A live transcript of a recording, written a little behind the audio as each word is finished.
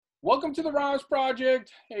Welcome to the RAS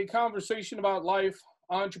Project, a conversation about life,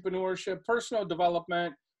 entrepreneurship, personal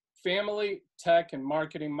development, family, tech, and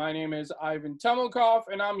marketing. My name is Ivan Temelkov,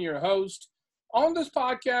 and I'm your host. On this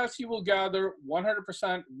podcast, you will gather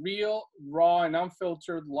 100% real, raw, and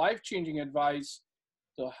unfiltered life-changing advice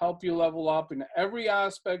to help you level up in every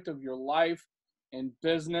aspect of your life and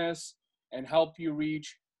business and help you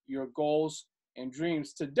reach your goals and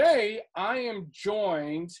dreams. Today, I am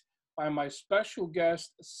joined by my special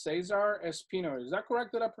guest, Cesar Espino. Is that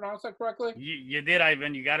correct? Did I pronounce that correctly? You did,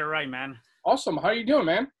 Ivan. You got it right, man. Awesome. How are you doing,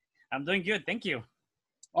 man? I'm doing good. Thank you.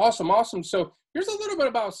 Awesome. So here's a little bit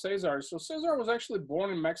about Cesar. So Cesar was actually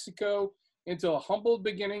born in Mexico into a humble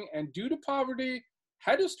beginning, and due to poverty,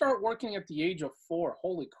 had to start working at the age of 4.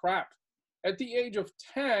 Holy crap. At the age of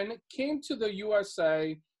 10, came to the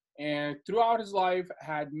USA, and throughout his life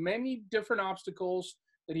had many different obstacles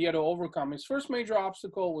that he had to overcome. His first major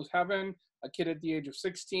obstacle was having a kid at the age of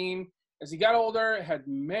 16. As he got older, had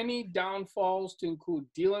many downfalls to include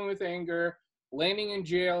dealing with anger, landing in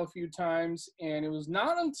jail a few times, and it was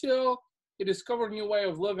not until he discovered a new way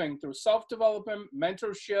of living through self-development,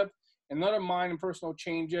 mentorship, and other mind and personal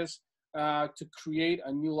changes to create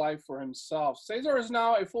a new life for himself. Cesar is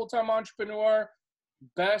now a full-time entrepreneur,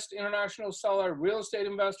 best international seller, real estate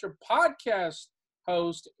investor, podcast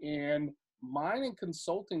host, and mind and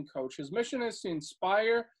consulting coach. His mission is to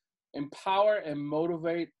inspire, empower, and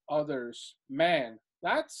motivate others. Man,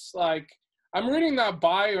 that's like, I'm reading that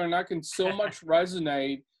bio and I can so much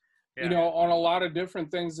resonate, on a lot of different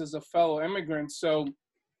things as a fellow immigrant. So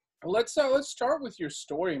let's start with your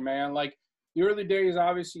story, man. Like the early days,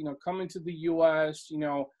 obviously, coming to the US,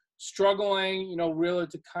 struggling, really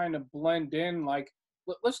to kind of blend in. Like,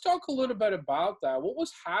 let's talk a little bit about that. What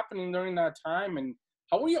was happening during that time, and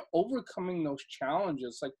how were you overcoming those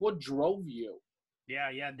challenges? Like, what drove you?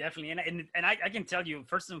 Yeah, definitely. And I can tell you,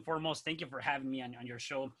 first and foremost, thank you for having me on your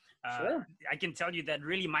show. Sure. I can tell you that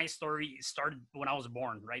really my story started when I was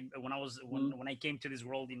born, right? When I came to this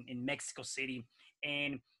world in Mexico City.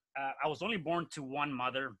 And I was only born to one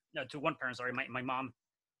parent, sorry, my mom.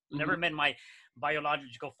 Never met my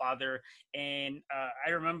biological father. And I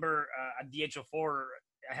remember at the age of 4,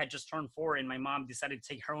 I had just turned 4, and my mom decided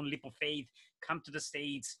to take her own leap of faith, come to the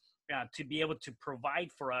States to be able to provide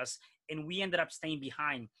for us. And we ended up staying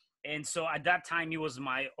behind. And so at that time, it was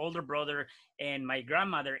my older brother and my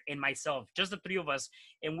grandmother and myself, just the 3 of us.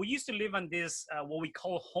 And we used to live on this, what we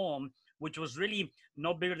call home, which was really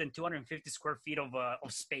no bigger than 250 square feet of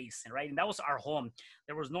space, right? And that was our home.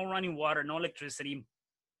 There was no running water, no electricity,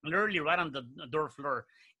 literally right on the door floor.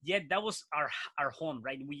 Yet that was our home,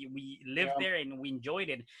 right? We lived there and we enjoyed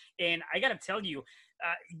it. And I gotta tell you,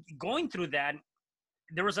 going through that,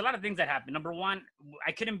 there was a lot of things that happened. Number one,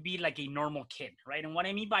 I couldn't be like a normal kid, right? And what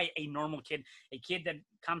I mean by a normal kid, a kid that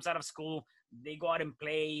comes out of school, they go out and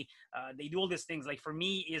play, they do all these things. Like for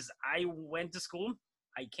me is I went to school,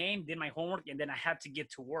 I came, did my homework, and then I had to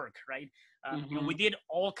get to work, right? We did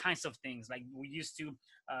all kinds of things. Like we used to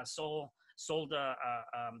sold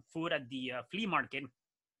food at the flea market.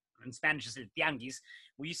 In Spanish is el tianguis.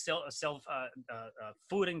 We used to sell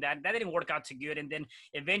food in that. That didn't work out too good. And then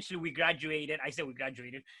eventually we graduated.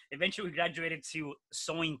 Eventually we graduated to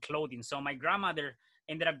sewing clothing. So my grandmother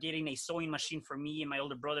ended up getting a sewing machine for me and my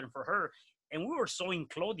older brother and for her. And we were sewing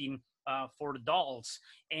clothing for dolls.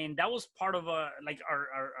 And that was part of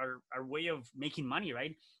our way of making money,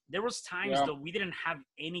 right? There was times that we didn't have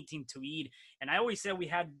anything to eat. And I always said we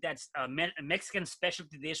had that Mexican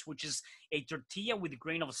specialty dish, which is a tortilla with a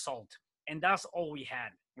grain of salt. And that's all we had,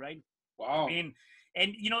 right? Wow. And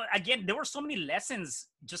again, there were so many lessons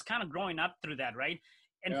just kind of growing up through that, right?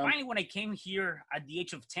 And finally, when I came here at the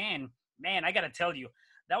age of 10, man, I got to tell you,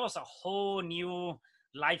 that was a whole new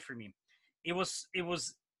life for me. It was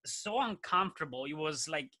so uncomfortable. It was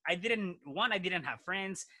like I didn't have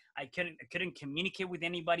friends. I couldn't communicate with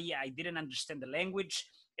anybody. I didn't understand the language.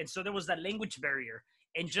 And so there was that language barrier.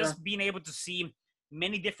 And just being able to see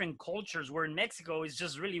many different cultures, where in Mexico is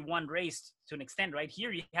just really one race to an extent, right?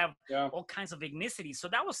 Here you have all kinds of ethnicities. So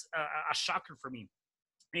that was a shocker for me.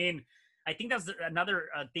 And I think that's another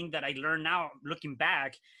thing that I learned now looking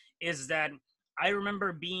back, is that I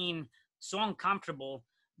remember being so uncomfortable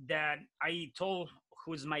that I told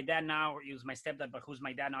who's my dad now, he was my stepdad, but who's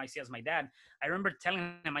my dad now, I see as my dad. I remember telling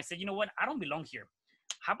him, I said, you know what? I don't belong here.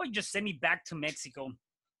 How about you just send me back to Mexico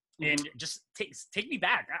and just take me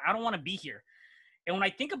back? I don't want to be here. And when I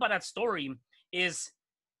think about that story, is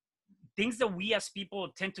things that we as people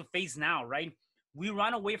tend to face now, right? We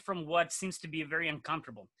run away from what seems to be very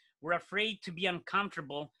uncomfortable. We're afraid to be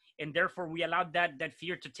uncomfortable, and therefore we allowed that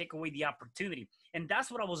fear to take away the opportunity. And that's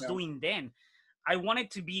what I was doing then. I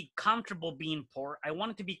wanted to be comfortable being poor. I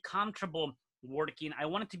wanted to be comfortable working. I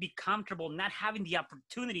wanted to be comfortable not having the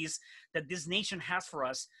opportunities that this nation has for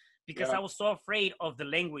us, because Yeah. I was so afraid of the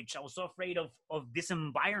language. I was so afraid of this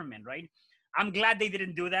environment, right? I'm glad they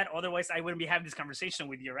didn't do that. Otherwise, I wouldn't be having this conversation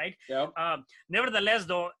with you, right? Yeah. Nevertheless,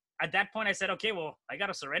 though, at that point, I said, okay, well, I got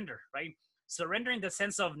to surrender, right? Surrender in the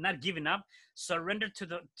sense of not giving up, surrender to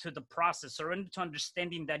the process, surrender to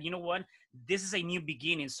understanding that, you know what, this is a new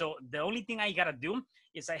beginning. So the only thing I got to do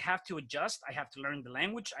is I have to adjust. I have to learn the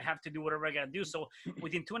language. I have to do whatever I got to do. So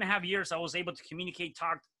within 2.5 years, I was able to communicate,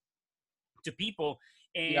 talk to people.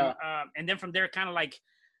 Yeah. And then from there, kind of like,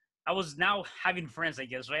 I was now having friends, I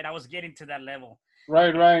guess, right? I was getting to that level.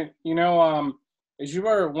 Right, right. You know, as you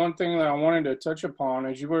were, one thing that I wanted to touch upon,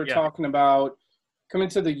 as you were Yeah. talking about coming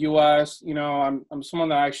to the U.S., you know, I'm someone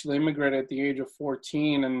that actually immigrated at the age of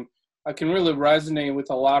 14, and I can really resonate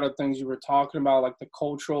with a lot of things you were talking about, like the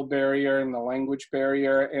cultural barrier and the language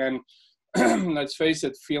barrier, and let's face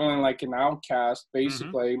it, feeling like an outcast, Mm-hmm.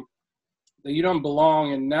 basically, that you don't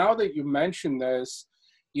belong. And now that you mentioned this,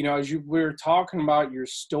 you know, as you were talking about your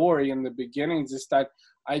story in the beginnings, is that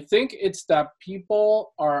I think it's that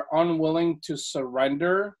people are unwilling to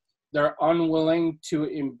surrender. They're unwilling to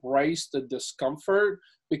embrace the discomfort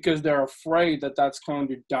because they're afraid that that's going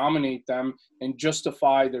to dominate them and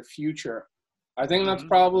justify their future. I think that's Mm-hmm.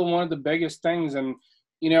 probably one of the biggest things. And,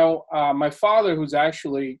 you know, my father, who's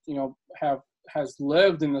actually, you know, has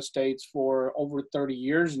lived in the States for over 30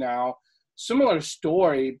 years now, similar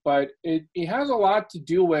story, but it has a lot to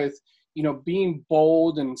do with, you know, being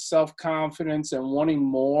bold and self-confidence and wanting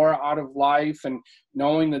more out of life and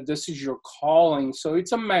knowing that this is your calling. So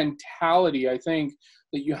it's a mentality, I think,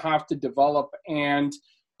 that you have to develop. And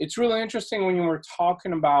it's really interesting when you were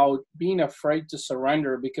talking about being afraid to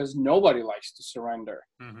surrender, because nobody likes to surrender.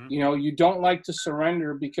 Mm-hmm. You know, you don't like to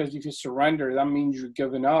surrender, because if you surrender, that means you're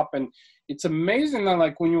giving up. And it's amazing that,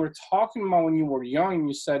 like, when you were talking about when you were young,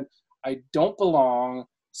 you said, I don't belong,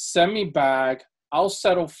 send me back, I'll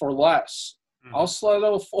settle for less. Mm-hmm. I'll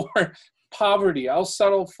settle for poverty. I'll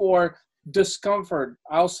settle for discomfort.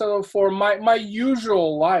 I'll settle for my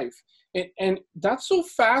usual life. And that's so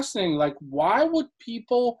fascinating. Like, why would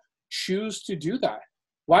people choose to do that?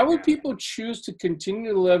 Why would people choose to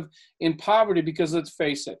continue to live in poverty? Because let's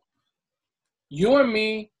face it, you and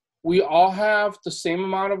me, we all have the same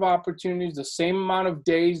amount of opportunities, the same amount of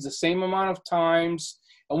days, the same amount of times,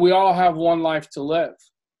 and we all have one life to live.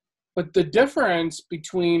 But the difference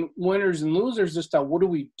between winners and losers is that, what do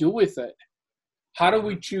we do with it? How do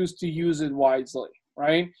we choose to use it wisely,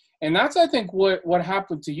 right? And that's, I think, what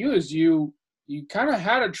happened to you is you kind of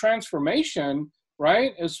had a transformation,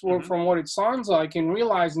 right? As for, from what it sounds like, in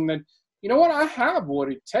realizing that, you know what, I have what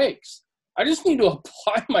it takes. I just need to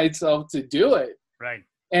apply myself to do it. Right.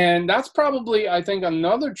 And that's probably, I think,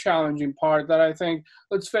 another challenging part that I think,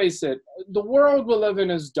 let's face it, the world we live in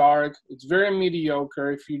is dark. It's very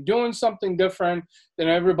mediocre. If you're doing something different than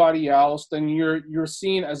everybody else, then you're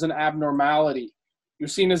seen as an abnormality. You're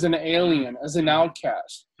seen as an alien, as an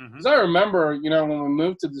outcast. Because I remember, you know, when we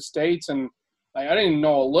moved to the States, and like, I didn't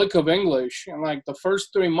know a lick of English. And like the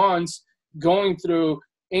first 3 months going through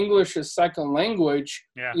English as second language,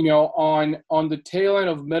 you know, on the tail end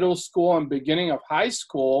of middle school and beginning of high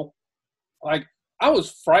school, like, I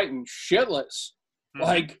was frightened shitless.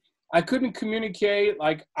 Like, I couldn't communicate.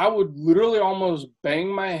 Like, I would literally almost bang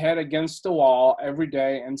my head against the wall every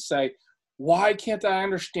day and say, why can't I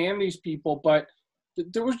understand these people? But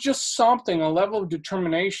there was just something, a level of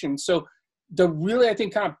determination. So that really, I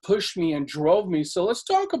think, kind of pushed me and drove me. So let's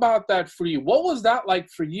talk about that for you. What was that like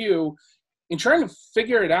for you in trying to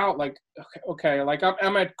figure it out? Like, okay, like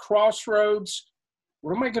I'm at crossroads.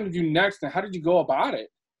 What am I going to do next? And how did you go about it?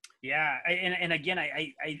 Yeah. And again,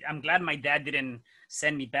 I'm glad my dad didn't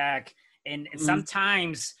send me back. And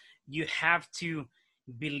sometimes you have to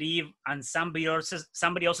believe on somebody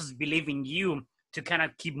else's belief in you to kind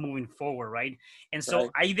of keep moving forward, right? And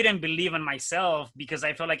so I didn't believe in myself because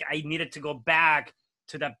I felt like I needed to go back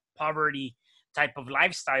to that poverty type of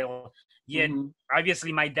lifestyle. Yet,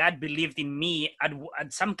 obviously, my dad believed in me at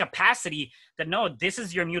some capacity that, no, this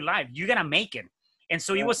is your new life. You're going to make it. And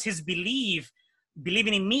so it was his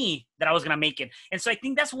believing in me that I was going to make it. And so I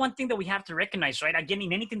think that's one thing that we have to recognize, right? Again,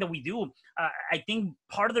 in anything that we do, I think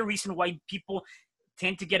part of the reason why people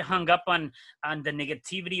tend to get hung up on the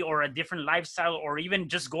negativity or a different lifestyle or even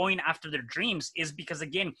just going after their dreams is because,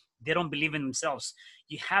 again, they don't believe in themselves.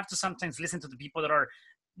 You have to sometimes listen to the people that are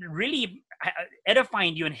really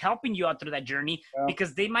edifying you and helping you out through that journey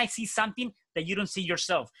because they might see something that you don't see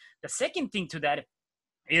yourself. The second thing to that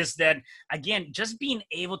is that, again, just being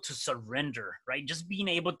able to surrender, right? Just being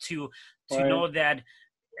able to Right. know that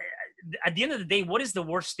at the end of the day, what is the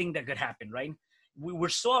worst thing that could happen, right? We're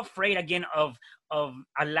so afraid, again, of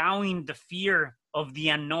allowing the fear of the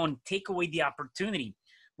unknown take away the opportunity.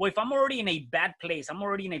 Well, if I'm already in a bad place, I'm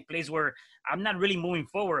already in a place where I'm not really moving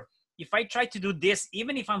forward. If I try to do this,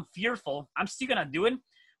 even if I'm fearful, I'm still gonna do it.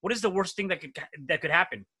 What is the worst thing that could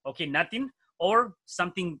happen? Okay, nothing, or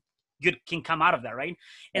something good can come out of that, right?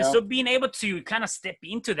 And Yeah. so being able to kind of step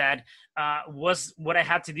into that was what I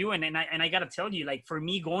had to do. And I got to tell you, like, for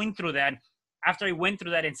me going through that, after I went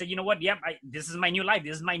through that and said, you know what, yep, this is my new life.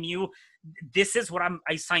 This is what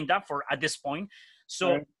I signed up for at this point. So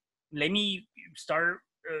Right. let me start,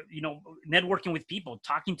 networking with people,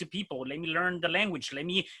 talking to people. Let me learn the language. Let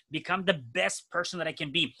me become the best person that I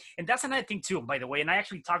can be. And that's another thing too, by the way. And I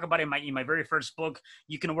actually talk about it in my very first book,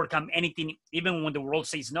 You Can Overcome Anything, Even When the World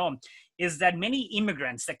Says No, is that many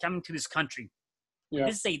immigrants that come into this country, Yeah.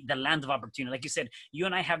 this is the land of opportunity. Like you said, you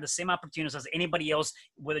and I have the same opportunities as anybody else,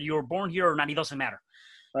 whether you were born here or not, it doesn't matter.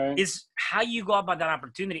 Right. Is how you go about that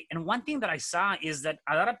opportunity. And one thing that I saw is that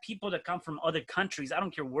a lot of people that come from other countries, I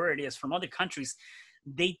don't care where it is, from other countries,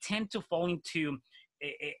 they tend to fall into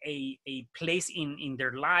a place in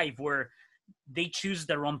their life where they choose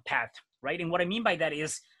their own path, right? And what I mean by that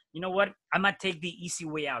is, you know what, I'm gonna take the easy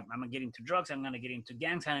way out. I'm gonna get into drugs, I'm gonna get into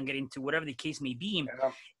gangs, I'm gonna get into whatever the case may be.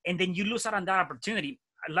 Yeah. And then you lose out on that opportunity.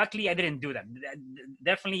 Luckily, I didn't do that.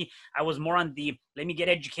 Definitely, I was more on the, let me get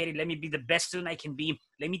educated, let me be the best student I can be,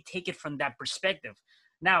 let me take it from that perspective.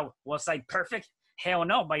 Now, was I perfect? Hell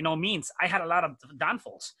no, by no means. I had a lot of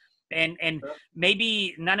downfalls. And Sure.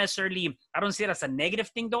 maybe not necessarily, I don't see it as a negative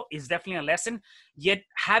thing though. It's definitely a lesson. Yet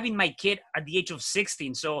having my kid at the age of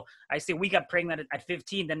 16, so I say we got pregnant at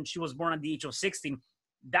 15, then she was born at the age of 16.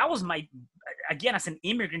 That was my, again, as an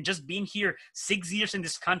immigrant, just being here 6 years in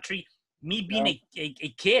this country, me being Yeah. a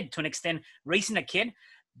kid to an extent, raising a kid,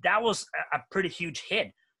 that was a pretty huge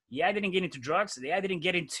hit. Yeah, I didn't get into drugs. Yeah, I didn't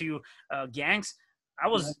get into gangs. I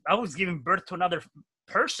was giving birth to another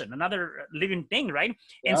person, another living thing, right?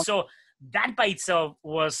 And Yeah. so that by itself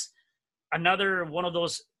was another one of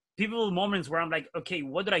those pivotal moments where I'm like, okay,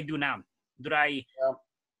 what did I do now? Did I Yeah.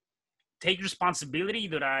 take responsibility?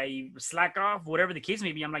 Did I slack off? Whatever the case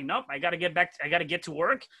may be. I'm like, nope, I got to get back. I got to get to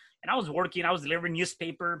work. And I was working. I was delivering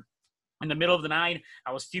newspaper in the middle of the night.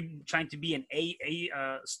 I was still trying to be an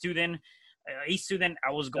student. A student.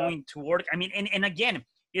 I was Yeah. going to work. I mean, and again,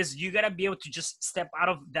 is you got to be able to just step out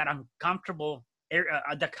of that uncomfortable area,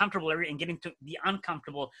 the comfortable area, and get into the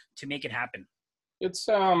uncomfortable to make it happen. It's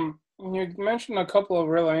you mentioned a couple of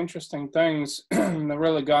really interesting things that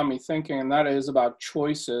really got me thinking, and that is about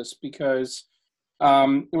choices, because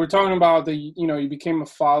we're talking about you became a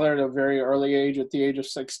father at a very early age, at the age of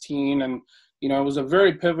 16, and it was a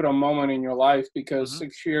very pivotal moment in your life, because Mm-hmm.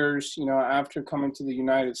 6 years after coming to the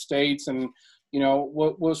United States, and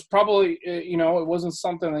what was probably it wasn't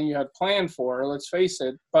something that you had planned for, let's face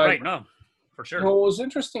it, but Right. No, for sure. what was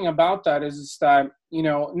interesting about that is that,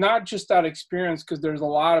 not just that experience, because there's a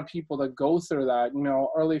lot of people that go through that,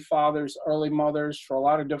 early fathers, early mothers, for a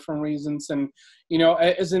lot of different reasons. And,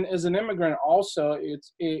 as an immigrant also,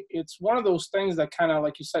 it's one of those things that kind of,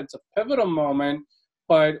 like you said, it's a pivotal moment,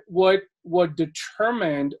 but what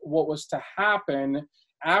determined what was to happen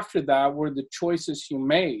after that were the choices you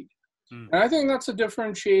made. Mm. And I think that's a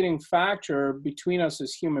differentiating factor between us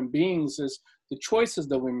as human beings, is the choices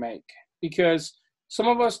that we make. Because some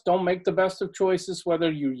of us don't make the best of choices,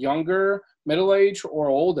 whether you're younger, middle-aged, or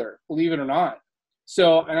older, believe it or not.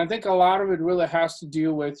 So, and I think a lot of it really has to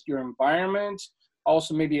do with your environment,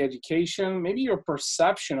 also maybe education, maybe your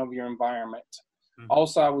perception of your environment. Mm-hmm.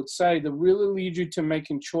 Also, I would say that really lead you to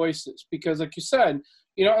making choices. Because like you said,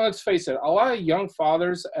 let's face it, a lot of young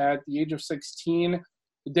fathers at the age of 16,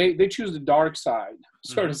 they choose the dark side,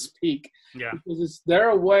 so Mm-hmm. to speak, Yeah. because it's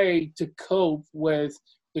their way to cope with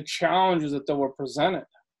the challenges that they were presented,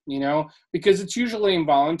 because it's usually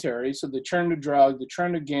involuntary. So they turn to drugs, they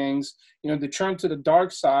turn to gangs, they turn to the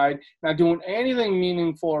dark side, not doing anything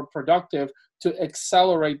meaningful or productive to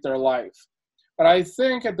accelerate their life. But I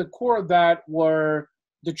think at the core of that were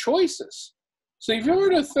the choices. So if you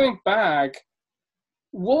were to think back,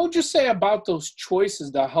 what would you say about those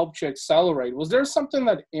choices that helped you accelerate? Was there something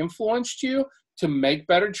that influenced you to make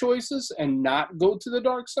better choices and not go to the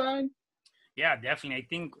dark side? Yeah, definitely. I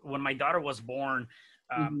think when my daughter was born,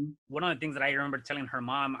 Mm-hmm. one of the things that I remember telling her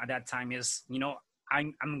mom at that time is,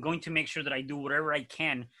 I'm going to make sure that I do whatever I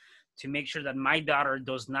can to make sure that my daughter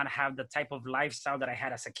does not have the type of lifestyle that I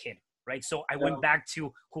had as a kid, right? So I Yeah. went back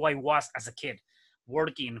to who I was as a kid,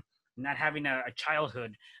 working, not having a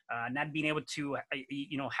childhood, not being able to,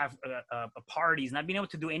 have parties, not being able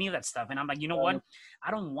to do any of that stuff. And I'm like, you know what?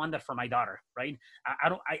 I don't want that for my daughter, right?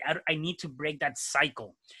 I need to break that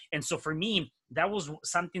cycle. And so for me, that was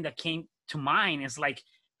something that came to mind. Is like,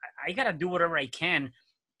 I got to do whatever I can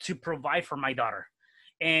to provide for my daughter.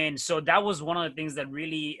 And so that was one of the things that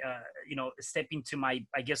really, stepped into my,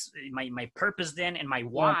 I guess, my purpose then, and my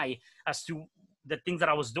why as to the things that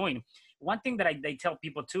I was doing. One thing that I tell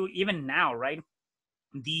people too, even now, right?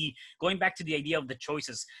 Going back to the idea of the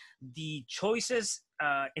choices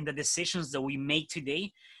and the decisions that we make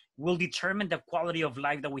today will determine the quality of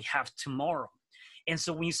life that we have tomorrow. And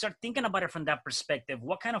so when you start thinking about it from that perspective,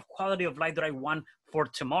 what kind of quality of life do I want for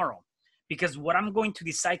tomorrow? Because what I'm going to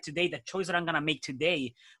decide today, the choice that I'm going to make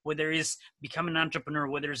today, whether it's becoming an entrepreneur,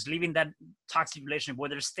 whether it's leaving that toxic relationship,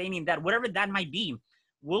 whether it's staying in that, whatever that might be,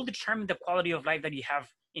 will determine the quality of life that you have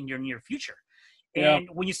in your near future. And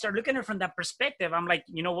when you start looking at it from that perspective, I'm like,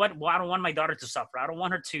 you know what? Well, I don't want my daughter to suffer. I don't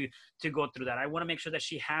want her to go through that. I want to make sure that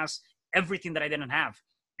she has everything that I didn't have.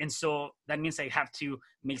 And so that means I have to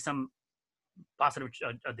make some positive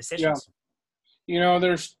decisions.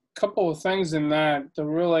 There's a couple of things in that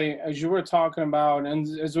really, as you were talking about, and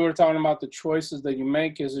as we were talking about the choices that you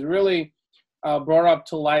make, is it really brought up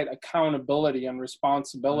to light accountability and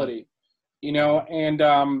responsibility. And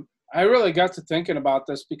I really got to thinking about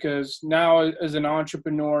this because now, as an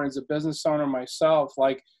entrepreneur, as a business owner myself,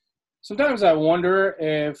 like, sometimes I wonder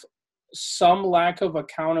if some lack of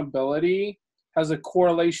accountability has a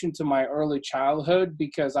correlation to my early childhood,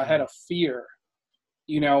 because I had a fear,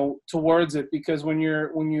 towards it. Because when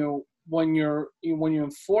you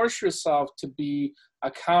enforce yourself to be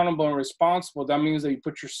accountable and responsible, that means that you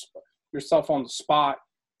put yourself on the spot.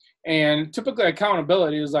 And typically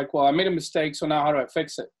accountability is like, well, I made a mistake, so now how do I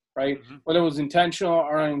fix it? Right? Whether it was intentional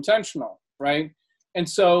or unintentional, right? And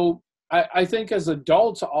so I think as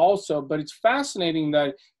adults also, but it's fascinating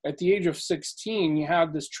that at the age of 16, you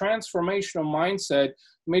have this transformational mindset,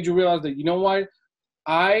 made you realize that, you know what,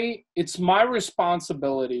 it's my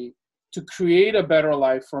responsibility to create a better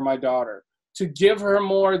life for my daughter, to give her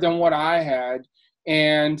more than what I had.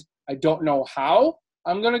 And I don't know how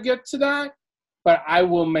I'm going to get to that, but I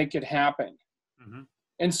will make it happen.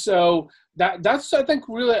 And so that's, I think,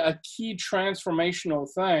 really a key transformational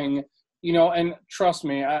thing, and trust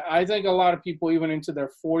me, I think a lot of people, even into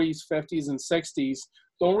their 40s, 50s, and 60s,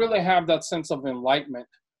 don't really have that sense of enlightenment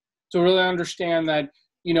to really understand that,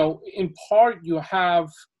 in part you have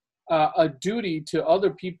a duty to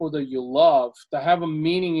other people that you love, that have a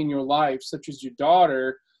meaning in your life, such as your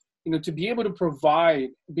daughter, to be able to provide,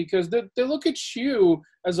 because they look at you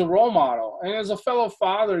as a role model. And as a fellow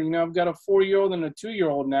father, I've got a 4-year-old and a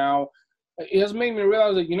 2-year-old now. It has made me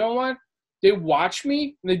realize that, you know what? They watch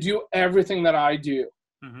me and they do everything that I do.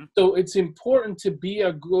 So it's important to be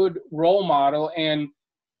a good role model. And,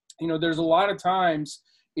 there's a lot of times,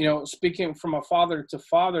 speaking from a father to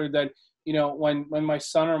father, that, when my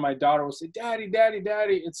son or my daughter will say, "Daddy, Daddy,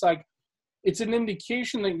 Daddy," it's like, it's an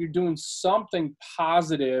indication that you're doing something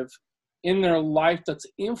positive in their life that's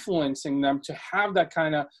influencing them to have that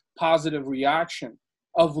kind of positive reaction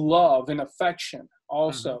of love and affection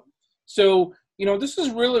also. So, this is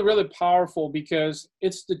really, really powerful, because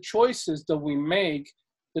it's the choices that we make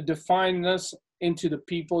that define us into the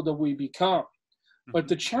people that we become. But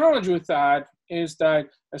the challenge with that is that,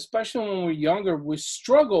 especially when we're younger, we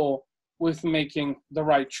struggle with making the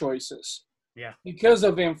right choices. Because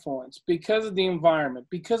of influence, because of the environment,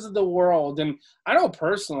 because of the world. And I know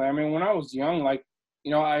personally, I mean, when I was young, like,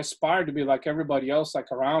 I aspired to be like everybody else,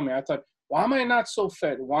 like, around me. I thought, why am I not so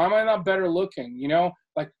fit? Why am I not better looking?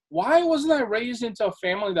 Like, why wasn't I raised into a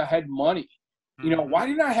family that had money? Why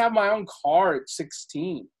didn't I have my own car at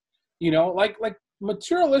 16? Like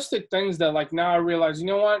materialistic things that, like, now I realize, you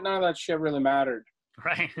know what? None of that shit really mattered.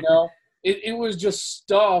 Right. It was just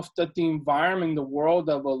stuff that the environment, the world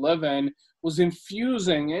that we live in, was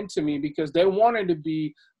infusing into me, because they wanted to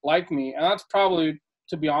be like me. And that's probably,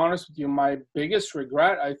 to be honest with you, my biggest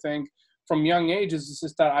regret, I think, from young ages, is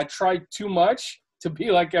just that I tried too much to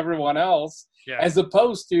be like everyone else, as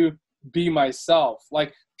opposed to be myself,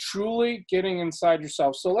 like truly getting inside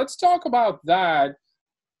yourself. So let's talk about that.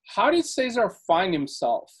 How did Cesar find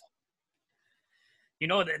himself?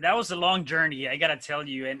 That was a long journey, I gotta tell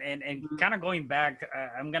you. And kind of going back,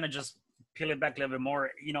 I'm gonna just peel it back a little bit more.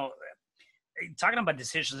 Talking about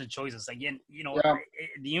decisions and choices again,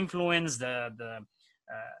 the influence, the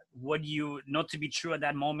what you know to be true at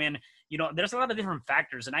that moment, there's a lot of different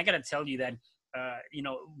factors. And I got to tell you that,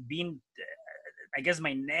 being, I guess,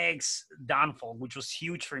 my next downfall, which was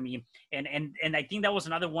huge for me. And I think that was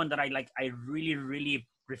another one that I really, really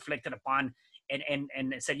reflected upon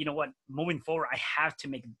and said, you know what, moving forward, I have to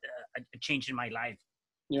make a change in my life.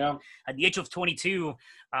 Yeah. At the age of 22,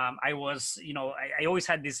 I was, I always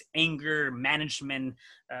had this anger management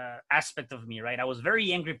aspect of me, right? I was a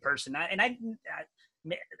very angry person. I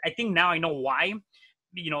think now I know why,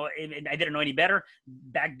 and I didn't know any better.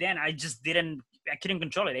 Back then, I couldn't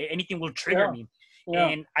control it. Anything will trigger me. Yeah.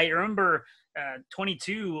 And I remember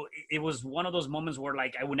 22, it was one of those moments where,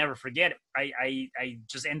 like, I would never forget. I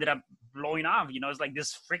just ended up blowing off. It's like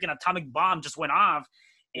this freaking atomic bomb just went off.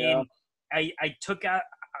 And I took out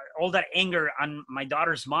all that anger on my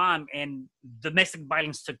daughter's mom, and domestic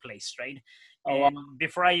violence took place, right? Oh, and wow.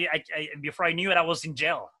 before I knew it, I was in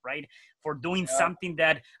jail, right? For doing something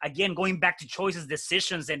that, again, going back to choices,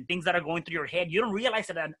 decisions, and things that are going through your head, you don't realize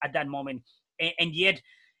it at that moment. And yet,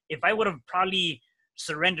 if I would have probably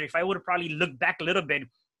surrendered, if I would have probably looked back a little bit,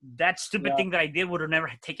 that stupid thing that I did would have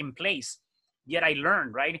never taken place. Yet I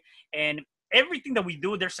learned, right? And everything that we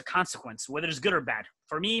do, there's a consequence, whether it's good or bad.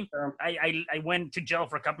 For me, I went to jail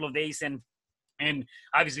for a couple of days, and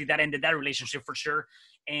obviously that ended that relationship for sure.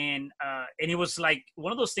 And it was like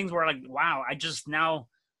one of those things where, like, wow, I just now,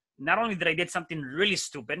 not only did I did something really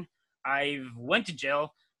stupid, I went to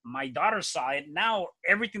jail. My daughter saw it. Now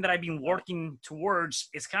everything that I've been working towards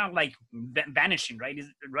is kind of like vanishing, right? Is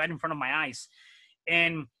right in front of my eyes.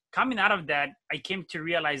 And coming out of that, I came to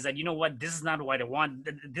realize that, you know what, this is not what I want.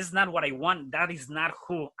 This is not what I want. That is not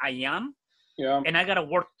who I am. Yeah. And I got to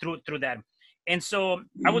work through that. And so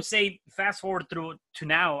I would say, fast forward through to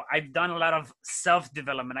now, I've done a lot of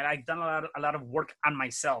self-development. I've done a lot of work on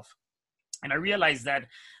myself. And I realized that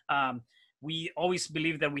we always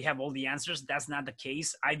believe that we have all the answers. That's not the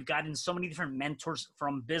case. I've gotten so many different mentors,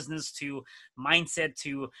 from business to mindset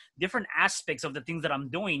to different aspects of the things that I'm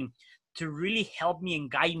doing, to really help me and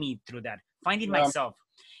guide me through that, finding myself.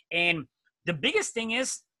 And the biggest thing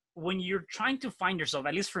is, when you're trying to find yourself,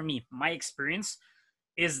 at least for me, my experience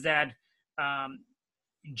is that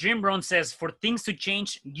Jim Rohn says, for things to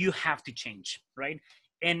change, you have to change, right?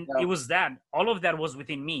 And it was that. All of that was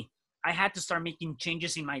within me. I had to start making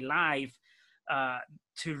changes in my life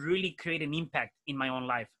to really create an impact in my own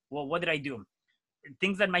life. Well, what did I do?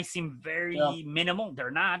 Things that might seem very minimal,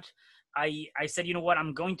 they're not. I said, you know what,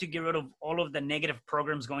 I'm going to get rid of all of the negative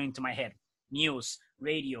programs going into my head, news,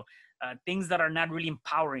 radio, things that are not really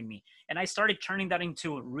empowering me. And I started turning that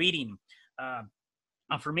into reading,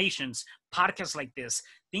 affirmations, podcasts like this,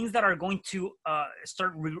 things that are going to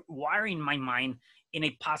start rewiring my mind in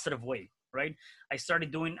a positive way, right? I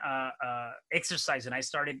started doing exercise, and I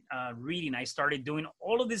started reading. I started doing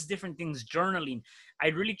all of these different things, journaling. I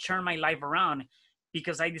really turned my life around,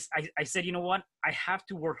 because I said, you know what, I have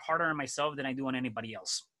to work harder on myself than I do on anybody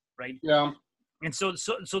else, right? Yeah. And so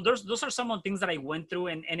those are some of the things that I went through,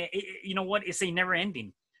 and you know what, it's a never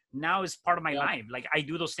ending. Now it's part of my life. Like, I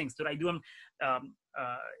do those things. Do I do them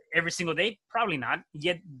every single day? Probably not.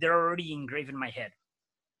 Yet they're already engraved in my head.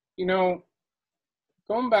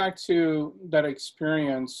 Going back to that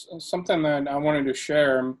experience, something that I wanted to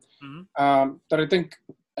share, that I think,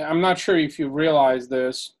 I'm not sure if you realize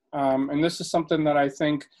this, and this is something that I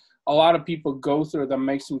think a lot of people go through that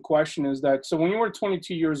makes them question, is that, so when you were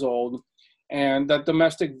 22 years old and that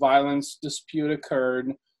domestic violence dispute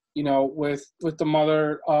occurred, with the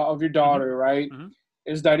mother of your daughter, right?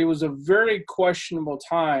 Is that it was a very questionable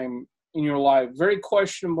time in your life, very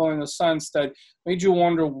questionable in the sense that made you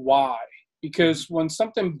wonder why. Because when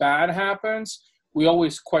something bad happens, we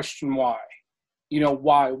always question why.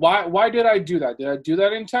 Why did I do that? Did I do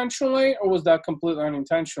that intentionally, or was that completely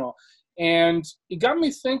unintentional? And it got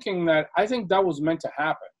me thinking that I think that was meant to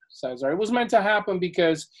happen, Cesar. It was meant to happen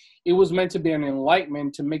because it was meant to be an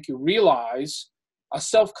enlightenment, to make you realize, a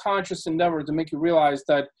self-conscious endeavor to make you realize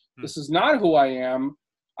that this is not who I am.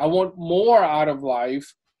 I want more out of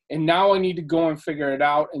life, and now I need to go and figure it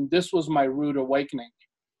out. And this was my rude awakening.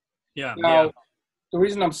 Now, the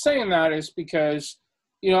reason I'm saying that is because,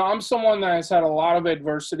 I'm someone that has had a lot of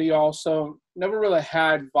adversity also, never really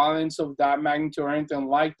had violence of that magnitude or anything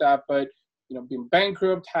like that, but, being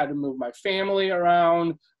bankrupt, had to move my family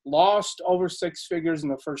around, lost over 6 figures in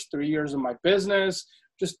the first 3 years of my business,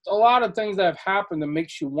 just a lot of things that have happened that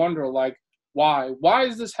makes you wonder, like, why? Why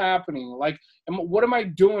is this happening? Like, what am I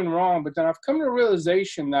doing wrong? But then I've come to a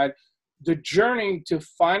realization that the journey to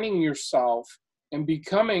finding yourself and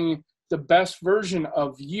becoming the best version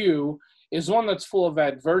of you is one that's full of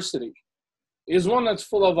adversity, is one that's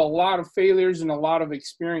full of a lot of failures and a lot of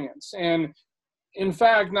experience. And in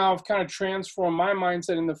fact, now I've kind of transformed my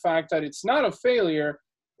mindset in the fact that it's not a failure,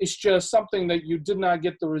 it's just something that you did not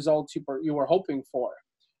get the results you were hoping for.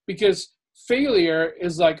 Because failure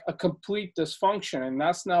is like a complete dysfunction, and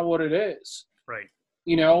that's not what it is. Right.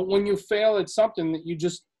 You know, when you fail at something that you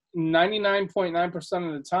just 99.9%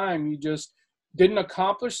 of the time, you just didn't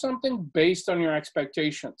accomplish something based on your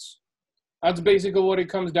expectations. That's basically what it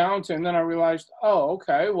comes down to. And then I realized, oh,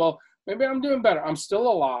 okay, well, maybe I'm doing better. I'm still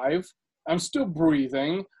alive. I'm still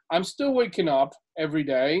breathing. I'm still waking up every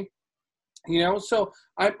day. You know, so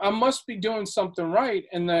I must be doing something right.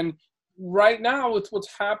 And then right now with what's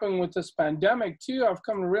happening with this pandemic too, I've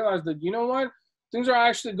come to realize that, you know what, things are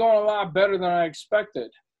actually going a lot better than I expected.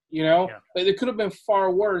 You know, Yeah. it could have been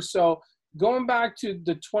far worse. So going back to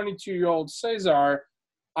the 22-year-old Cesar,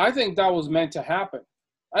 I think that was meant to happen.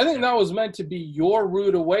 I think that was meant to be your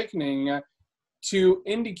rude awakening to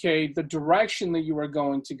indicate the direction that you were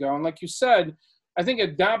going to go. And like you said, I think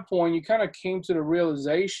at that point you kind of came to the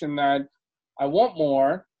realization that I want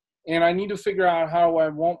more and I need to figure out how I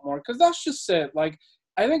want more. Because that's just it. Like,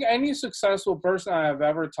 I think any successful person I have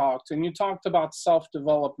ever talked to, and you talked about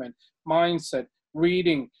self-development, mindset,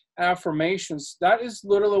 reading, affirmations, that is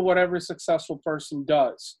literally what every successful person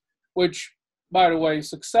does. Which, by the way,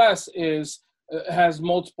 success has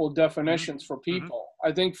multiple definitions for people.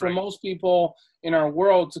 I think for most people in our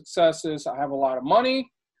world, success is I have a lot of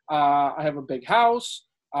money, I have a big house,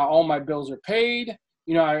 all my bills are paid,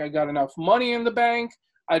 you know, I got enough money in the bank,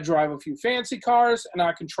 I drive a few fancy cars, and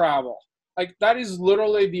I can travel. Like, that is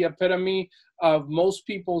literally the epitome of most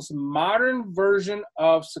people's modern version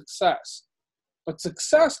of success. But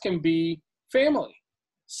success can be family.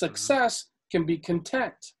 Success can be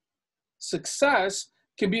content. Success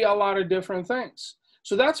can be a lot of different things.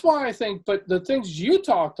 So that's why I think, but the things you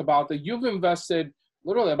talked about that you've invested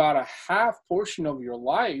literally about a half portion of your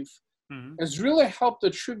life has really helped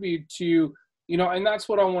attribute to, you know, and that's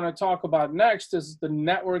what I want to talk about next is the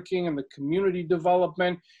networking and the community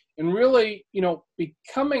development and really, you know,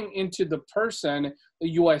 becoming into the person that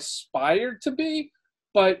you aspire to be,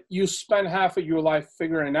 but you spend half of your life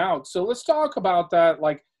figuring out. So let's talk about that.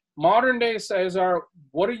 Like, modern day Cesar,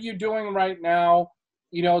 what are you doing right now?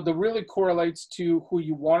 You know, that really correlates to who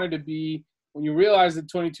you wanted to be when you realize at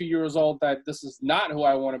 22 years old that this is not who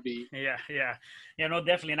I want to be. Yeah, no,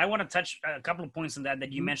 definitely. And I want to touch a couple of points on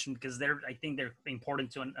that you mentioned because I think they're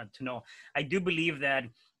important to know. I do believe that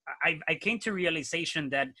I came to realization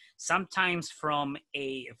that sometimes from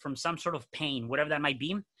some sort of pain, whatever that might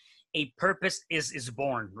be, a purpose is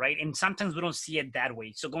born, right? And sometimes we don't see it that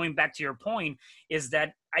way. So going back to your point is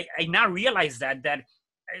that I now realize that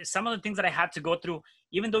some of the things that I had to go through,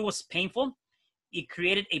 even though it was painful, it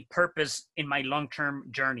created a purpose in my long-term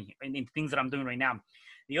journey and in things that I'm doing right now.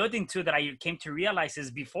 The other thing too that I came to realize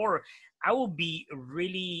is before I will be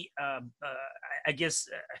really,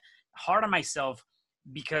 hard on myself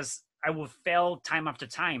because I will fail time after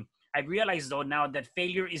time. I realize though now that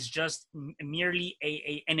failure is just merely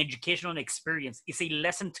an educational experience. It's a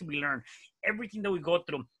lesson to be learned. Everything that we go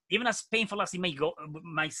through, even as painful as it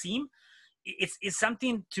might seem, it's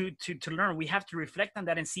something to learn. We have to reflect on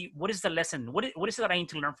that and see what is the lesson. What is it that I need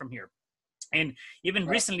to learn from here? And even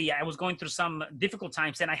recently, I was going through some difficult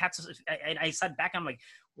times, and I sat back. I'm like,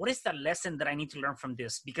 what is the lesson that I need to learn from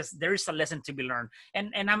this? Because there is a lesson to be learned,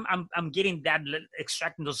 and I'm getting that,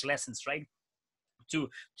 extracting those lessons, right? To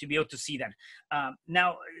be able to see that.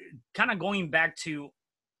 Now, kind of going back to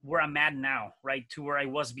where I'm at now, right, to where I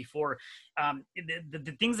was before,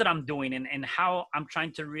 the things that I'm doing and how I'm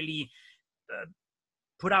trying to really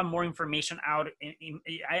put out more information out.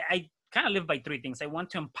 I kind of live by three things. I want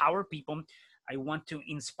to empower people, I want to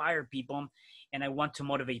inspire people, and I want to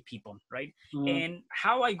motivate people, right? And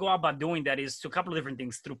how I go about doing that is to a couple of different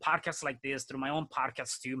things, through podcasts like this, through my own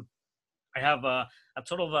podcast too. I have a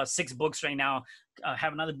total of 6 books right now. I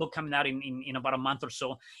have another book coming out in about a month or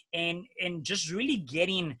so. And just really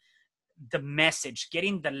getting the message,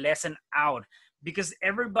 getting the lesson out, because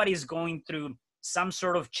everybody's going through some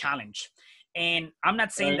sort of challenge. And I'm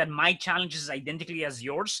not saying that my challenge is identically as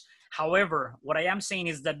yours. However, what I am saying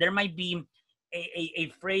is that there might be a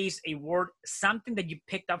phrase, a word, something that you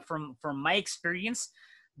picked up from my experience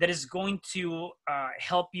that is going to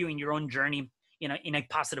help you in your own journey in a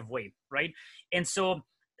positive way, right? And so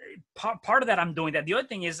part of that, I'm doing that. The other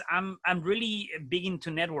thing is I'm really big into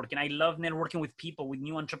networking. I love networking with people, with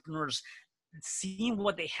new entrepreneurs, seeing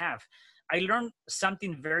what they have. I learned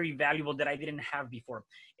something very valuable that I didn't have before.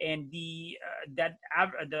 And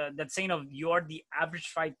that saying of you are the average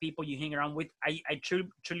 5 people you hang around with, I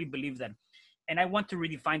truly believe that. And I want to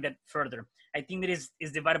redefine that further. I think that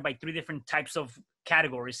is divided by 3 different types of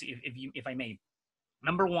categories, if I may.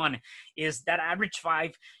 Number one is that average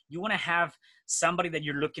 5. You want to have somebody that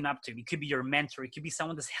you're looking up to. It could be your mentor. It could be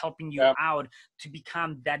someone that's helping you Yeah. out to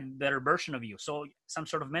become that better version of you. So some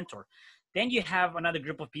sort of mentor. Then you have another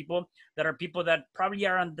group of people that are people that probably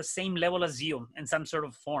are on the same level as you in some sort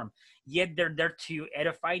of form. Yet they're there to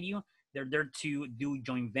edify you. They're there to do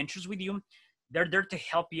joint ventures with you. They're there to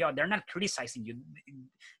help you out. They're not criticizing you.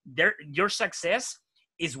 Your success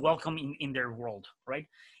is welcome in their world, right?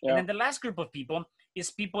 Yeah. And then the last group of people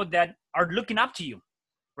is people that are looking up to you,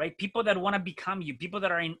 right? People that want to become you, people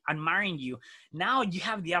that are admiring you. Now you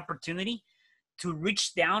have the opportunity to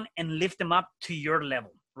reach down and lift them up to your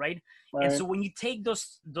level, right? And so when you take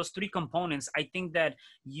those 3 components, I think that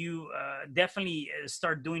you definitely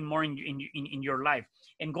start doing more in your life.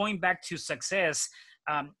 And going back to success,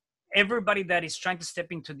 everybody that is trying to step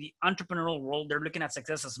into the entrepreneurial world, they're looking at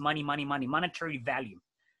success as money, monetary value.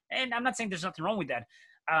 And I'm not saying there's nothing wrong with that.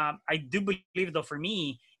 I do believe, though, for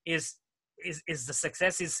me, is the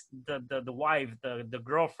success is the wife, the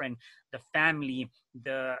girlfriend, the family,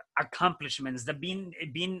 the accomplishments, the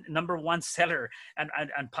being number 1 seller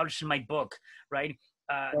and publishing my book, right?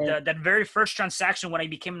 That very first transaction when I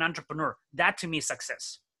became an entrepreneur, that to me is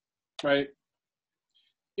success. Right.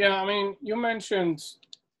 Yeah, I mean, you mentioned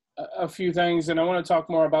a few things, and I want to talk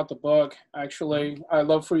more about the book. Actually, I'd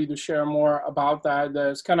love for you to share more about that.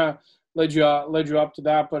 That's kind of led you up to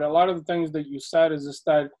that. But a lot of the things that you said is just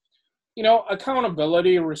that, you know,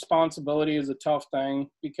 accountability, responsibility is a tough thing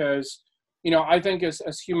because, you know, I think as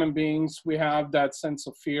human beings, we have that sense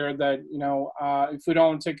of fear that, you know, if we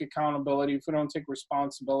don't take accountability, if we don't take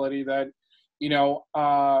responsibility, that, you know,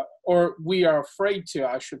 or we are afraid to,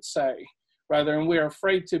 I should say, rather, and we are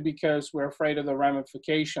afraid to because we're afraid of the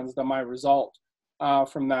ramifications that might result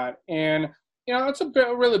from that. And, you know, it's a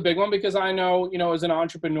really big one because I know, you know, as an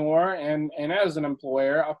entrepreneur and as an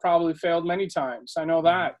employer, I've probably failed many times. I know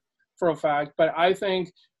that for a fact, but I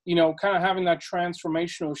think, you know, kind of having that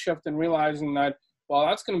transformational shift and realizing that, well,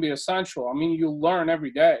 that's going to be essential. I mean, you learn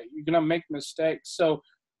every day. You're going to make mistakes. So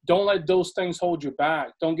don't let those things hold you back.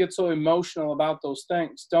 Don't get so emotional about those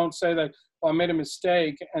things. Don't say that, well, I made a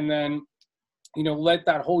mistake, and then, you know, let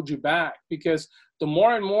that hold you back, because the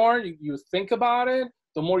more and more you think about it,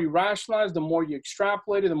 the more you rationalize, the more you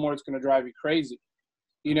extrapolate it, the more it's going to drive you crazy,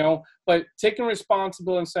 you know. But taking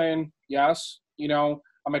responsibility and saying, yes, you know,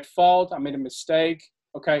 I'm at fault, I made a mistake.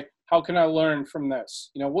 Okay, how can I learn from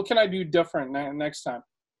this? You know, what can I do different next time?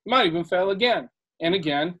 You might even fail again and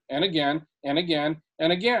again and again and again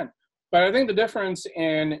and again. But I think the difference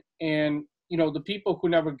in you know, the people who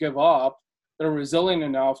never give up, that are resilient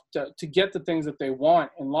enough to get the things that they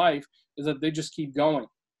want in life, is that they just keep going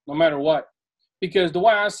no matter what. Because the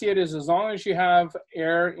way I see it is, as long as you have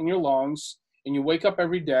air in your lungs and you wake up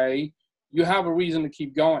every day, you have a reason to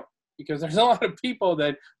keep going. Because there's a lot of people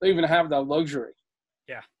that don't even have that luxury.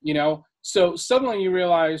 Yeah. You know, so suddenly you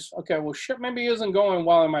realize, okay, well, shit maybe isn't going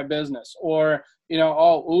well in my business, or, you know,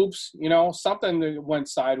 oh, oops, you know, something that went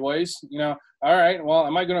sideways, you know, all right, well,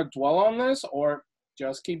 am I going to dwell on this or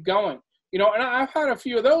just keep going? You know, and I've had a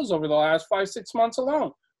few of those over the last 5-6 months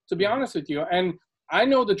alone, to be honest with you. And I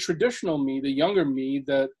know the traditional me, the younger me,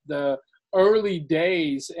 the early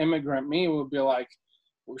days immigrant me would be like,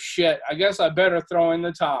 well, shit, I guess I better throw in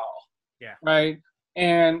the towel. Yeah. Right.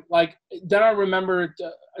 And like, then I remember,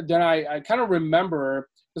 I kind of remember,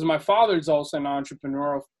 because my father's also an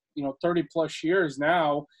entrepreneur of, you know, 30 plus years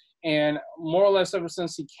now. And more or less ever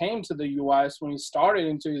since he came to the US, when he started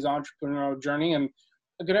into his entrepreneurial journey, and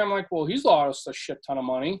look at him, like, well, he's lost a shit ton of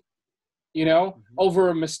money, you know,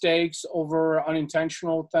 over mistakes, over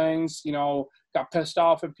unintentional things, you know, got pissed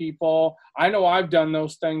off at people. I know I've done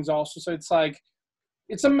those things also. So it's like,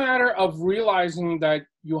 it's a matter of realizing that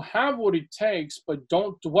you have what it takes, but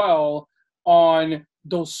don't dwell on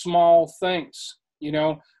those small things, you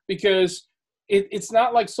know, because it's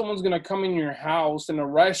not like someone's going to come in your house and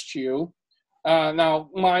arrest you. Now,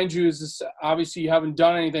 mind you, is obviously you haven't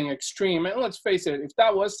done anything extreme. And let's face it, if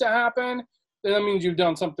that was to happen, then that means you've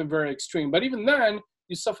done something very extreme. But even then,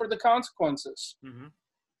 you suffer the consequences.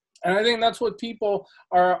 And I think that's what people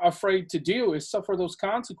are afraid to do, is suffer those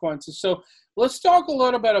consequences. So let's talk a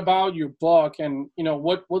little bit about your book and, you know,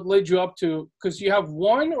 what led you up to, because you have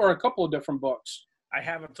one or a couple of different books. I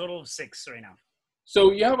have a total of 6 right now.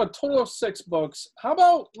 So you have a total of 6 books. How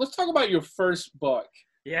about, let's talk about your first book.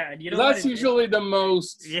 Yeah, and you know that's usually the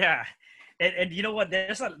most. Yeah, and you know what?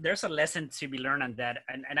 There's a lesson to be learned on that,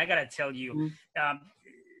 and I gotta tell you,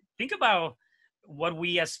 think about what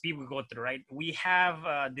we as people go through, right? We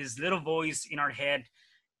have this little voice in our head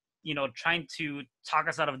trying to talk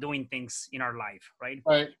us out of doing things in our life, right?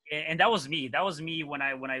 Right. And that was me. That was me when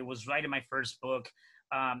I was writing my first book.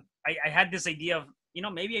 I had this idea of,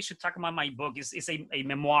 maybe I should talk about my book. It's a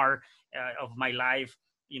memoir of my life,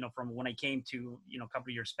 from when I came to, a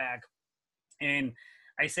couple of years back. And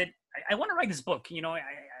I said, I want to write this book.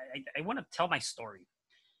 I want to tell my story.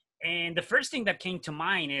 And the first thing that came to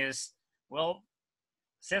mind is, well,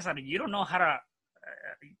 Cesar, you don't know how to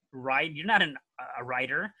write. You're not a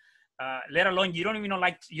writer, let alone you don't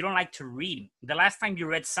like to read. The last time you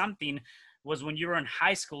read something was when you were in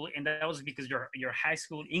high school, and that was because your high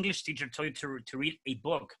school English teacher told you to read a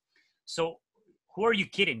book. So who are you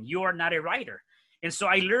kidding? You are not a writer. And so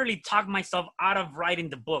I literally talked myself out of writing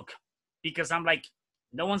the book, because I'm like,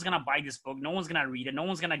 no one's gonna buy this book, no one's gonna read it, no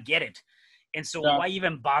one's gonna get it. And so why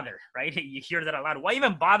even bother, right? You hear that a lot. Why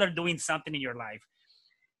even bother doing something in your life?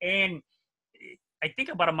 And I think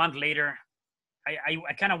about a month later,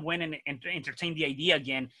 I kind of went and entertained the idea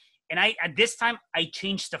again. And at this time, I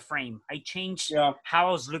changed the frame. I changed how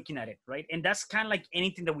I was looking at it, right? And that's kind of like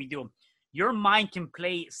anything that we do. Your mind can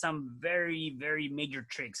play some very, very major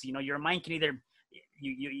tricks. Your mind can either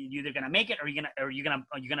you're either gonna make it, or you're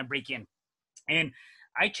gonna break in. And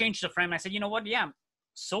I changed the frame. I said, you know what? Yeah.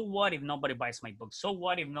 So what if nobody buys my book? So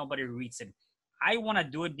what if nobody reads it? I want to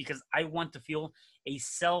do it because I want to feel a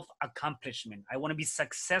self-accomplishment. I want to be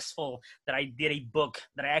successful that I did a book,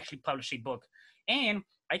 that I actually published a book, and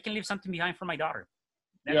I can leave something behind for my daughter.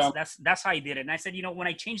 That's how I did it. And I said, when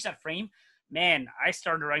I changed that frame, man, I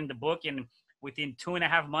started writing the book, and within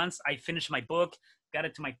 2.5 months, I finished my book, got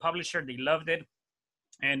it to my publisher. They loved it.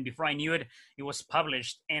 And before I knew it, it was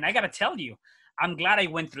published. And I got to tell you, I'm glad I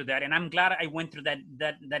went through that. And I'm glad I went through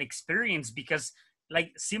that experience, because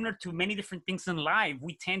like similar to many different things in life,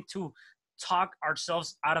 we tend to talk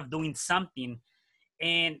ourselves out of doing something,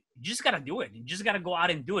 and you just got to do it. You just got to go out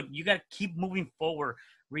and do it. You got to keep moving forward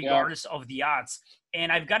regardless of the odds. And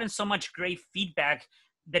I've gotten so much great feedback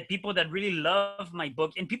that people that really love my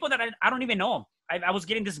book, and people that I don't even know. I was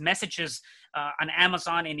getting these messages on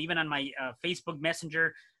Amazon and even on my Facebook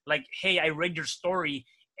Messenger, like, hey, I read your story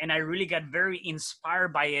and I really got very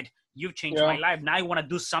inspired by it. You've changed my life. Now I want to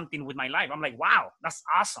do something with my life. I'm like, wow, that's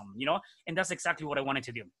awesome, and that's exactly what I wanted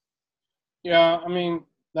to do. Yeah, I mean,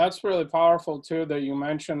 that's really powerful too that you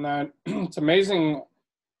mentioned that. It's amazing.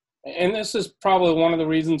 And this is probably one of the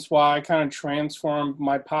reasons why I kind of transformed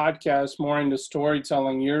my podcast more into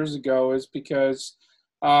storytelling years ago, is because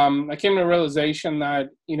I came to the realization that,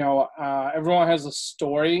 everyone has a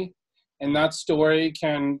story, and that story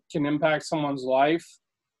can impact someone's life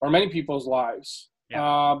or many people's lives.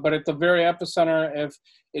 But at the very epicenter, if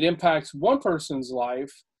it impacts one person's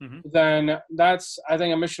life, then that's, I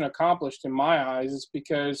think, a mission accomplished in my eyes. Is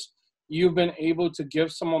because you've been able to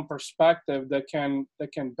give someone perspective that can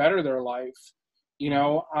better their life,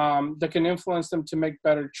 that can influence them to make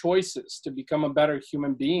better choices, to become a better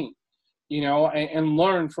human being, and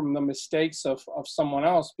learn from the mistakes of someone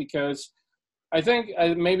else. Because I think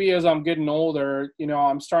maybe as I'm getting older,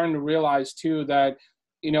 I'm starting to realize too that,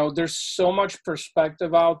 there's so much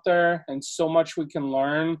perspective out there and so much we can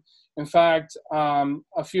learn. In fact,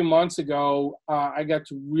 a few months ago, I got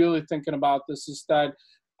to really thinking about this, is that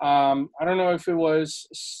I don't know if it was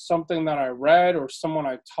something that I read or someone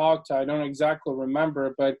I talked to, I don't exactly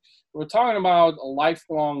remember, but we're talking about a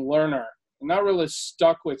lifelong learner. And that really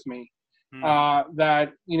stuck with me,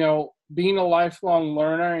 that, being a lifelong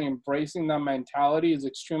learner and embracing that mentality is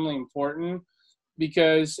extremely important,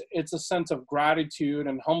 because it's a sense of gratitude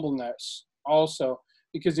and humbleness also,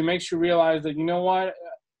 because it makes you realize that, what,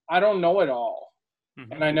 I don't know it all,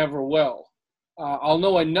 and I never will. I'll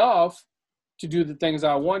know enough to do the things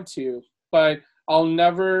I want to, but I'll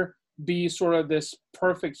never be sort of this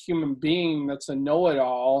perfect human being that's a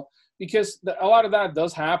know-it-all, because a lot of that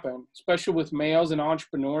does happen, especially with males in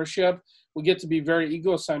entrepreneurship. We get to be very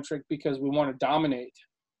egocentric because we want to dominate.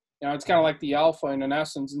 It's kind of like the alpha in an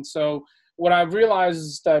essence. And so what I've realized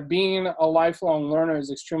is that being a lifelong learner is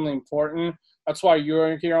extremely important. That's why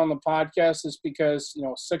you're here on the podcast, is because,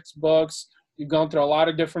 6 books, you've gone through a lot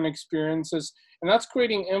of different experiences, and that's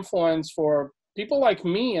creating influence for people like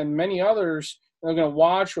me and many others that are going to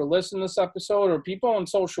watch or listen to this episode, or people on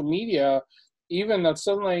social media, even, that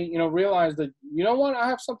suddenly, realize that, what, I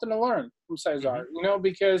have something to learn from Cesar,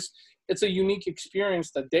 because it's a unique experience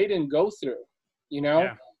that they didn't go through,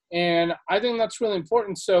 and I think that's really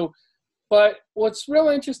important. So, but what's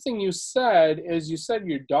really interesting you said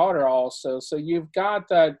your daughter also. So you've got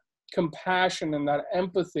that compassion and that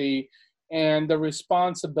empathy and the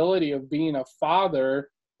responsibility of being a father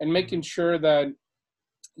and making sure that,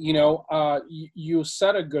 you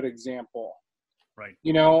set a good example. Right.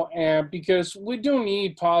 And because we do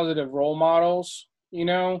need positive role models,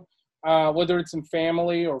 whether it's in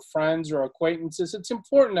family or friends or acquaintances, it's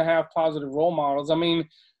important to have positive role models. I mean,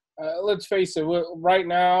 let's face it, right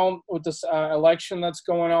now with this election that's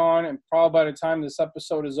going on, and probably by the time this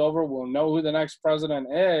episode is over, we'll know who the next president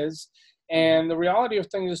is. And the reality of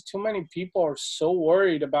things is too many people are so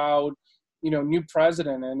worried about, new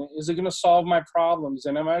president, and is it going to solve my problems?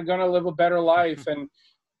 And am I going to live a better life? And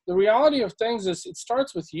the reality of things is it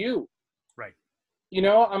starts with you. Right.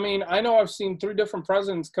 I mean, I know I've seen 3 different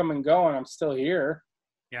presidents come and go, and I'm still here.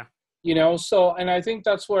 Yeah. So, and I think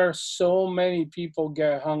that's where so many people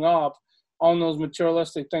get hung up on those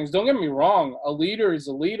materialistic things. Don't get me wrong. A leader is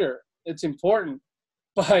a leader. It's important.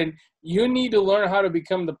 But you need to learn how to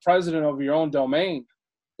become the president of your own domain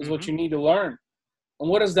is what you need to learn. And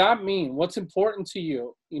what does that mean? What's important to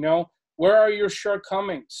you? Where are your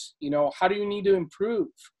shortcomings? How do you need to improve?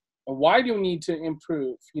 And why do you need to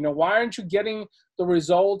improve? Why aren't you getting the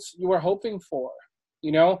results you were hoping for?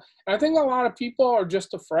 And I think a lot of people are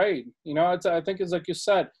just afraid. I think it's like you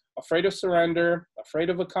said, afraid of surrender, afraid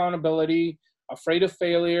of accountability, afraid of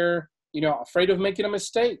failure, afraid of making a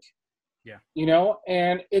mistake. Yeah.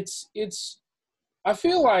 And it's I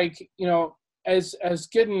feel like, as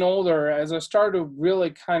getting older, as I started to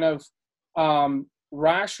really kind of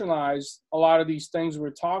rationalize a lot of these things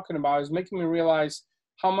we're talking about, is making me realize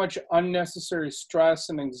how much unnecessary stress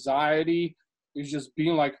and anxiety is just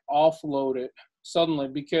being like offloaded suddenly.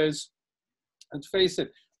 Because let's face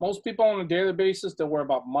it, most people on a daily basis, they worry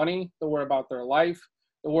about money, they worry about their life,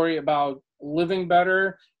 they worry about living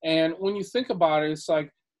better. And when you think about it, it's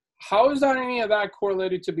like, how is that any of that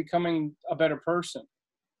correlated to becoming a better person?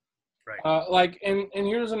 Right. And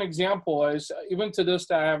here's an example. Is even to this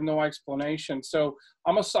day, I have no explanation. So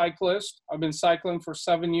I'm a cyclist. I've been cycling for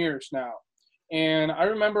 7 years now. And I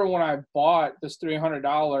remember when I bought this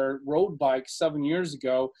 $300 road bike 7 years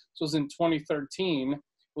ago. This was in 2013. It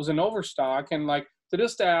was an overstock. And to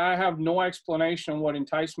this day, I have no explanation what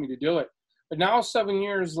enticed me to do it. But now 7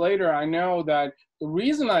 years later, I know that the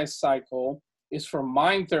reason I cycle is for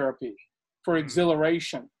mind therapy, for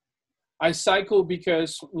exhilaration. I cycle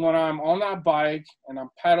because when I'm on that bike and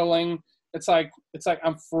I'm pedaling, it's like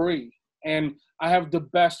I'm free and I have the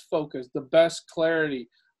best focus, the best clarity.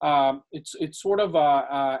 It's sort of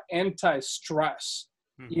a anti-stress,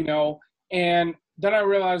 And then I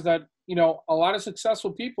realized that, a lot of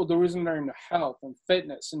successful people, the reason they're into health and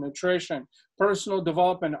fitness and nutrition, personal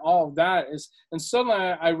development, all of that is, and suddenly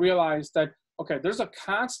I realized that, okay, there's a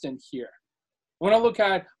constant here. When I look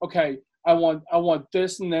at, okay, I want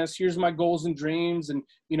this and this, here's my goals and dreams, and,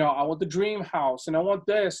 I want the dream house, and I want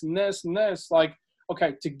this and this and this.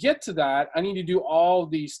 Okay, to get to that, I need to do all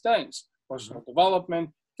these things: personal development,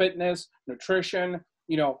 fitness, nutrition,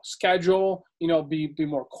 schedule, be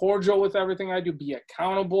more cordial with everything I do, be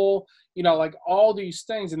accountable, all these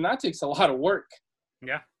things. And that takes a lot of work.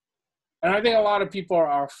 Yeah. And I think a lot of people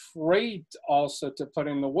are afraid also to put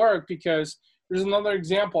in the work, because there's another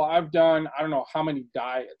example. I've done, I don't know how many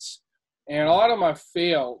diets, and a lot of them have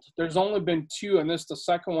failed. There's only been 2, and this is the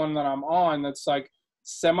second one that I'm on that's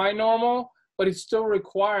semi-normal, but it still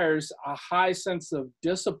requires a high sense of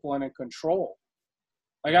discipline and control.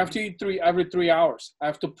 I have to eat every 3 hours. I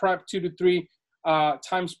have to prep 2 to 3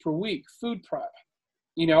 times per week, food prep,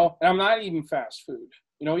 and I'm not eating fast food.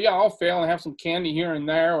 I'll fail and have some candy here and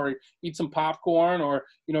there, or eat some popcorn, or,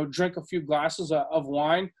 drink a few glasses of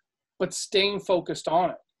wine, but staying focused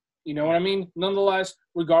on it. You know what I mean? Nonetheless,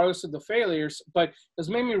 regardless of the failures. But it's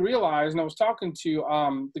made me realize, and I was talking to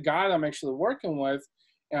the guy that I'm actually working with,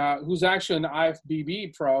 who's actually an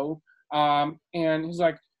IFBB pro, and he's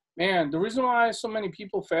like, man, the reason why so many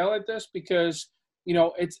people fail at this, because,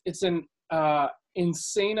 it's an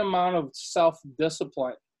insane amount of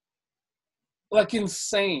self-discipline.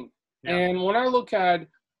 Insane. Yeah. And when I look at,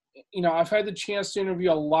 I've had the chance to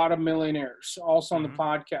interview a lot of millionaires also on the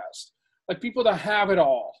podcast, people that have it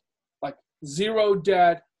all, zero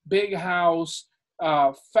debt, big house,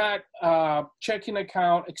 fat checking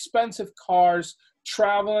account, expensive cars,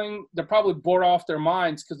 traveling. They're probably bored off their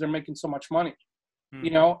minds because they're making so much money,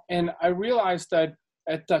 and I realized that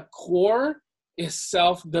at the core is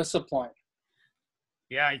self-discipline.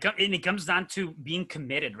 Yeah, it comes down to being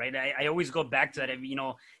committed, right? I always go back to that.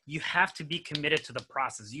 You have to be committed to the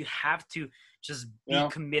process. You have to just be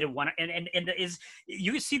committed. And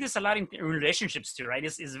you see this a lot in relationships too, right?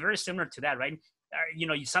 It's very similar to that, right?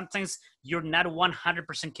 Sometimes you're not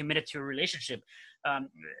 100% committed to a relationship.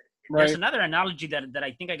 There's another analogy that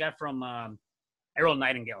I think I got from Errol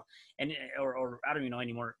Nightingale, or I don't even know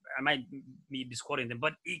anymore. I might be misquoting them,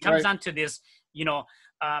 but it comes down to this,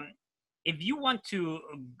 if you want to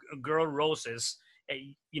grow roses,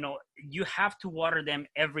 you know, you have to water them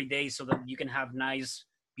every day so that you can have nice,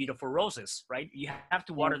 beautiful roses, right? You have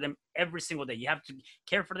to Yeah. water them every single day. You have to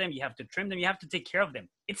care for them. You have to trim them. You have to take care of them.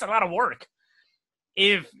 It's a lot of work.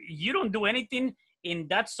 If you don't do anything in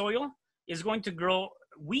that soil, it's going to grow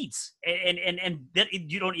weeds, and that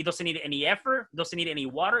it doesn't need any effort, doesn't need any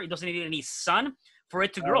water, it doesn't need any sun for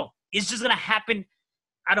it to Right. grow. It's just going to happen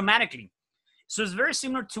automatically. So it's very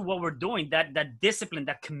similar to what we're doing. That discipline,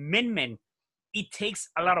 that commitment, it takes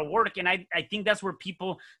a lot of work, and I think that's where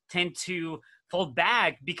people tend to fall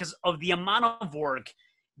back because of the amount of work.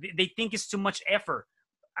 They think it's too much effort.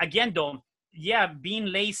 Again, though, yeah, being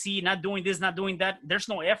lazy, not doing this, not doing that, there's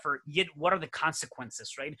no effort. Yet, what are the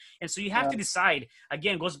consequences, right? And so you have Yeah. to decide.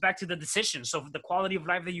 Again, goes back to the decisions of the quality of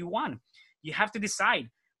life that you want. You have to decide,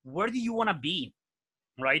 where do you want to be,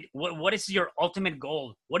 right? What is your ultimate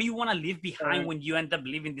goal? What do you want to leave behind Right. when you end up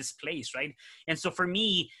leaving this place, right? And so for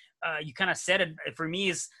me, you kind of said it. For me,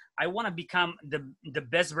 is I want to become the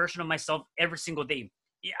best version of myself every single day.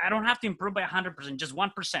 I don't have to improve by 100%, just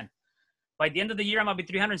 1%. By the end of the year, I'm gonna be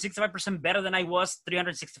 365% better than I was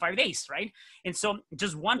 365 days, right? And so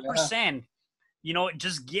just Yeah. 1%, you know,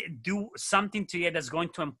 just do something to you that's going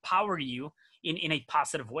to empower you in a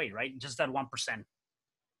positive way, right? Just that 1%.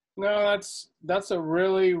 No, that's a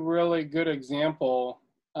really, really good example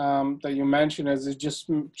that you mentioned, is it just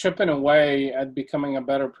chipping away at becoming a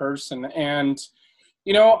better person. And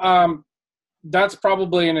you know, that's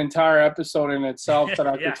probably an entire episode in itself that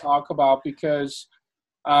I could Yeah. talk about, because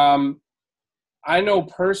um, I know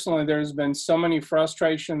personally there's been so many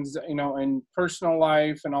frustrations, you know, in personal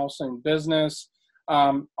life and also in business.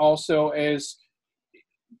 Also, is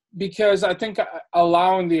because I think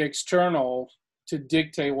allowing the external to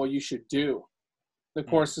dictate what you should do, the Mm.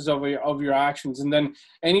 courses of your actions. And then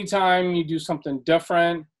anytime you do something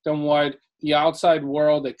different than what the outside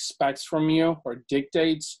world expects from you or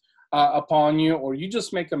dictates upon you, or you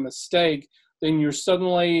just make a mistake, then you're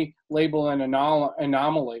suddenly labeled an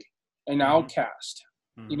anomaly, an Mm-hmm. outcast.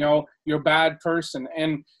 You Mm-hmm. know, you're a bad person.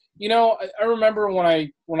 And you know, I remember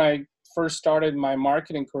when I first started my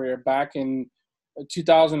marketing career back in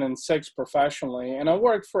 2006 professionally, and I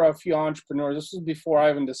worked for a few entrepreneurs. This was before I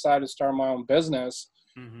even decided to start my own business,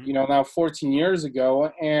 Mm-hmm. you know, now 14 years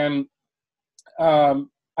ago. And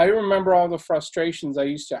I remember all the frustrations I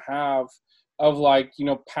used to have of, like, you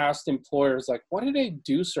know, past employers, like, why did they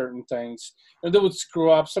do certain things? And they would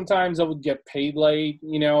screw up. Sometimes I would get paid late,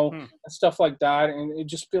 you know, Mm. and stuff like that. And it'd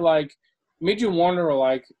just be like, made you wonder,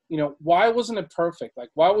 like, you know, why wasn't it perfect? Like,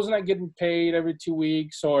 why wasn't I getting paid every 2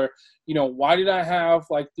 weeks? Or, you know, why did I have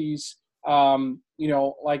like these, you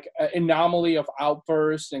know, like anomaly of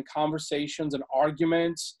outbursts and conversations and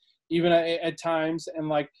arguments, even at times? And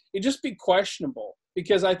like, it just be questionable,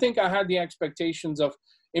 because I think I had the expectations of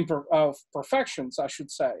perfections, I should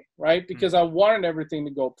say, right? Because I Mm-hmm. wanted everything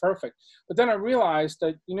to go perfect. But then I realized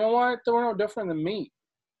that, you know what, they were no different than me.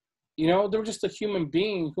 You know, they're just a human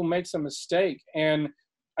being who makes a mistake. And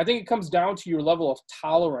I think it comes down to your level of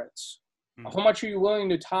tolerance. Mm. How much are you willing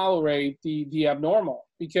to tolerate the abnormal?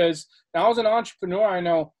 Because now as an entrepreneur, I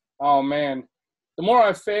know, oh man, the more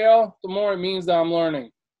I fail, the more it means that I'm learning.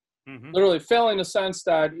 Mm-hmm. Literally failing in the sense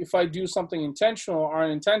that if I do something intentional or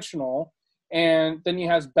unintentional, and then it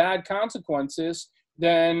has bad consequences,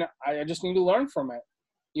 then I just need to learn from it.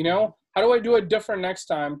 You Mm-hmm. know, how do I do it different next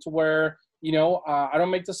time to where, you know, I don't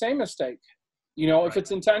make the same mistake? You know, if Right.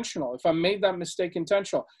 it's intentional, if I made that mistake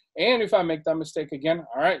intentional, and if I make that mistake again,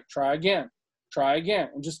 all right, try again,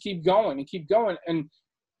 and just keep going and keep going. And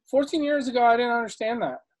 14 years ago, I didn't understand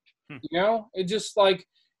that. Hmm. You know, it just like,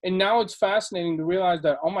 and now it's fascinating to realize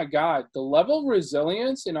that, oh my God, the level of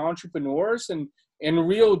resilience in entrepreneurs and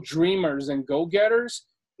real dreamers and go-getters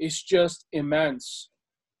is just immense,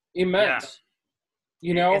 Yeah. immense,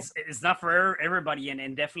 you know? It's not for everybody,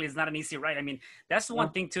 and definitely it's not an easy ride. I mean, that's the Yeah,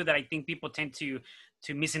 one thing too that I think people tend to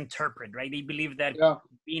misinterpret, right? They believe that yeah,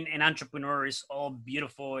 being an entrepreneur is all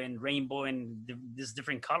beautiful and rainbow and these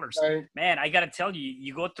different colors. right, Man, I gotta tell you,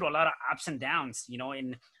 you go through a lot of ups and downs, you know,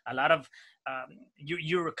 and a lot of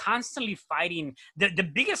you're constantly fighting. The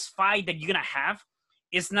biggest fight that you're gonna have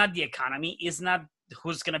is not the economy, is not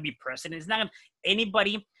who's gonna be president, it's not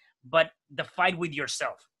anybody, but the fight with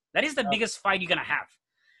yourself. That is the yeah, biggest fight you're gonna have,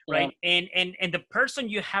 yeah, right? And the person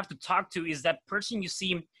you have to talk to is that person you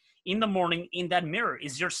see in the morning in that mirror,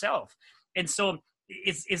 is yourself. And so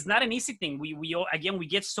it's not an easy thing. We again, we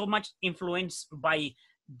get so much influenced by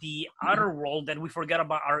the outer world that we forget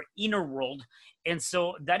about our inner world. And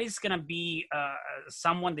so that is going to be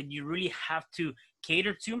someone that you really have to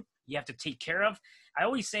cater to, you have to take care of. I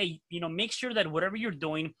always say, you know, make sure that whatever you're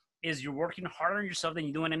doing, is you're working harder on yourself than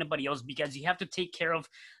you do on anybody else, because you have to take care of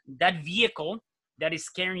that vehicle that is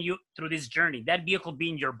carrying you through this journey, that vehicle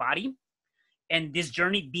being your body, and this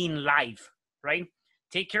journey being life, right?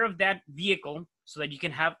 Take care of that vehicle so that you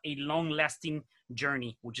can have a long-lasting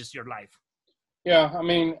journey, which is your life. Yeah, I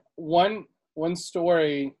mean, one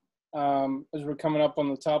story as we're coming up on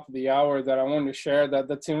the top of the hour that I wanted to share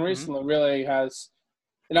that's seen recently really has,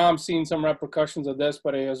 I'm seeing some repercussions of this,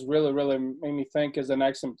 but it has really, really made me think as an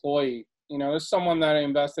ex-employee. There's someone that I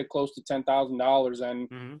invested close to $10,000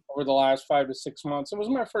 in over the last 5 to 6 months. It was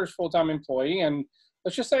my first full-time employee, and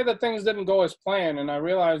let's just say that things didn't go as planned, and I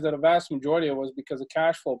realized that a vast majority of it was because of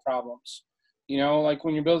cash flow problems. Like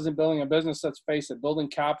when you're building a business, let's face it, building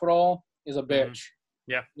capital is a bitch.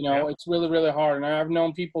 Yeah. It's really, really hard. And I've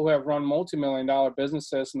known people who have run multi-million-dollar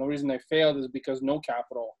businesses, and the reason they failed is because no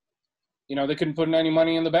capital. They couldn't put any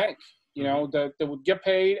money in the bank. That they would get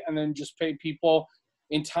paid and then just pay people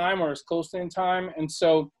in time or as close to in time. And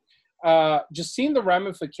so just seeing the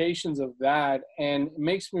ramifications of that, and it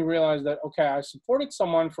makes me realize that, okay, I supported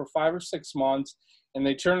someone for 5 or 6 months, and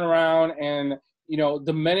they turn around and,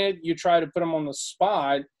 the minute you try to put them on the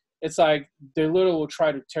spot, it's like they literally will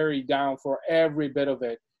try to tear you down for every bit of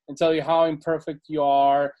it and tell you how imperfect you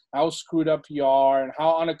are, how screwed up you are, and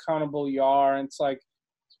how unaccountable you are. And it's like,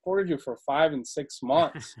 I supported you for 5 and 6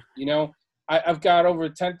 months. I've got over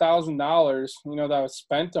 $10,000, that was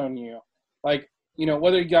spent on you. Like,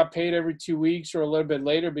 whether you got paid every 2 weeks or a little bit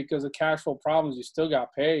later because of cash flow problems, you still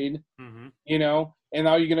got paid, and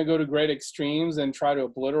now you're going to go to great extremes and try to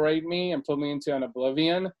obliterate me and put me into an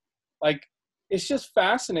oblivion. Like, it's just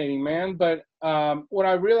fascinating, man. But what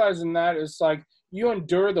I realized in that is, like, you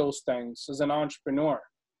endure those things as an entrepreneur.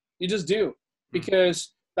 You just do,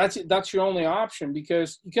 because that's your only option,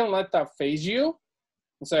 because you can't let that phase you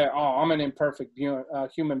and say, oh, I'm an imperfect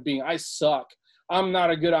human being. I suck. I'm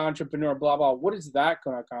not a good entrepreneur, blah, blah. What is that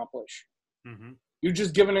going to accomplish? You're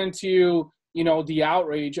just giving into, the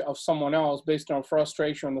outrage of someone else based on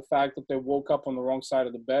frustration on the fact that they woke up on the wrong side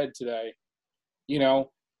of the bed today,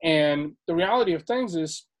 And the reality of things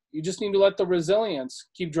is you just need to let the resilience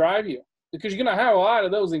keep driving you, because you're going to have a lot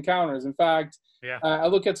of those encounters. In fact, I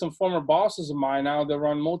look at some former bosses of mine now that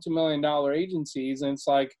run multi-million-dollar agencies, and it's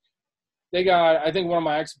like, they got, I think one of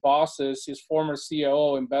my ex-bosses, his former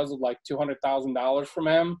COO, embezzled like $200,000 from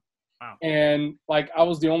him. Wow. And like, I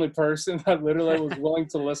was the only person that literally was willing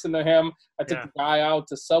to listen to him. I took the guy out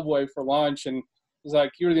to Subway for lunch, and was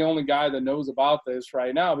like, you're the only guy that knows about this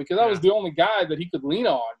right now, because I was the only guy that he could lean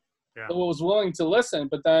on that was willing to listen.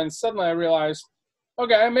 But then suddenly I realized,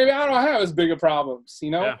 okay, maybe I don't have as big of problems,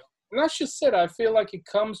 And that's just it. I feel like it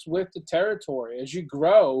comes with the territory. As you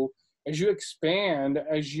grow, as you expand,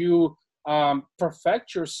 as you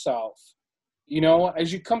perfect yourself,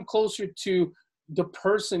 as you come closer to the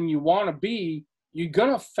person you want to be, you're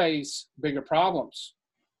going to face bigger problems.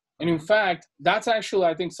 And in fact, that's actually,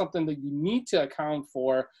 I think, something that you need to account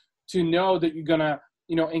for, to know that you're going to,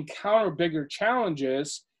 encounter bigger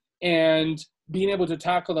challenges and being able to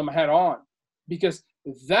tackle them head on, because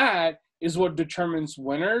that is what determines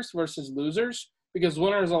winners versus losers. Because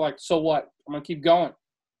winners are like, so what? I'm going to keep going.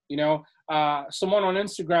 Someone on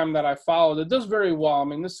Instagram that I follow that does very well. I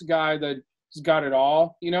mean, this is a guy that's got it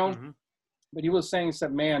all, but he was saying, he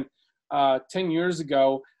said, man, 10 years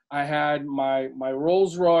ago, I had my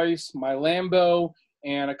Rolls Royce, my Lambo,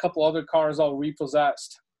 and a couple other cars all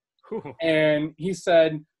repossessed. And he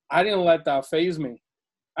said, I didn't let that faze me.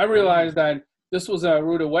 I realized that this was a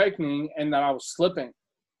rude awakening and that I was slipping.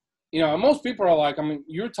 Most people are like, I mean,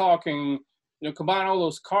 you're talking, combine all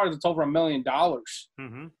those cars, it's over $1 million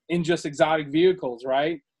in just exotic vehicles,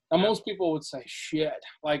 right? And most people would say, shit,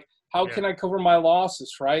 like, how can I cover my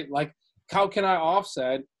losses, right? Like, how can I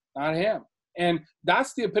offset? Not him. And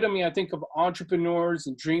that's the epitome, I think, of entrepreneurs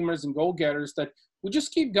and dreamers and go-getters, that we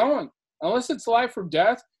just keep going. Unless it's life or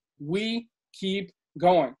death, we keep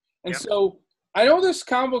going. And so I know this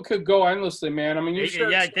combo could go endlessly, man. I mean, you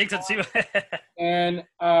sure? Yeah, I think so too. And,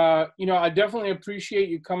 I definitely appreciate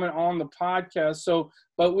you coming on the podcast. So,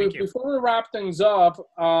 but before we wrap things up,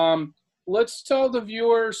 let's tell the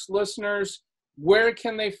viewers, listeners, where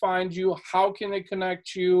can they find you? How can they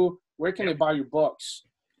connect you? Where can they buy your books?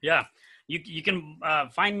 Yeah. You can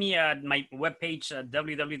find me at my webpage,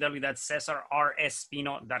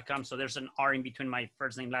 www.cesarrspino.com. So there's an R in between my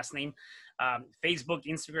first name, last name. Facebook,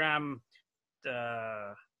 Instagram,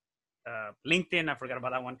 LinkedIn, I forgot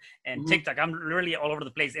about that one, and TikTok. I'm really all over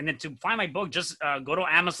the place. And then to find my book, just go to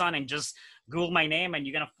Amazon and just Google my name, and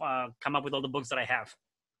you're going to come up with all the books that I have.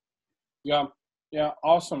 Yeah,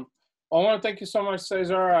 awesome. Well, I want to thank you so much,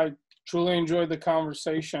 Cesar. I truly enjoyed the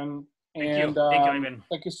conversation. Thank you. And Thank you, Ivan.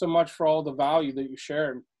 thank you so much for all the value that you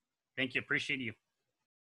shared. Thank you. Appreciate you.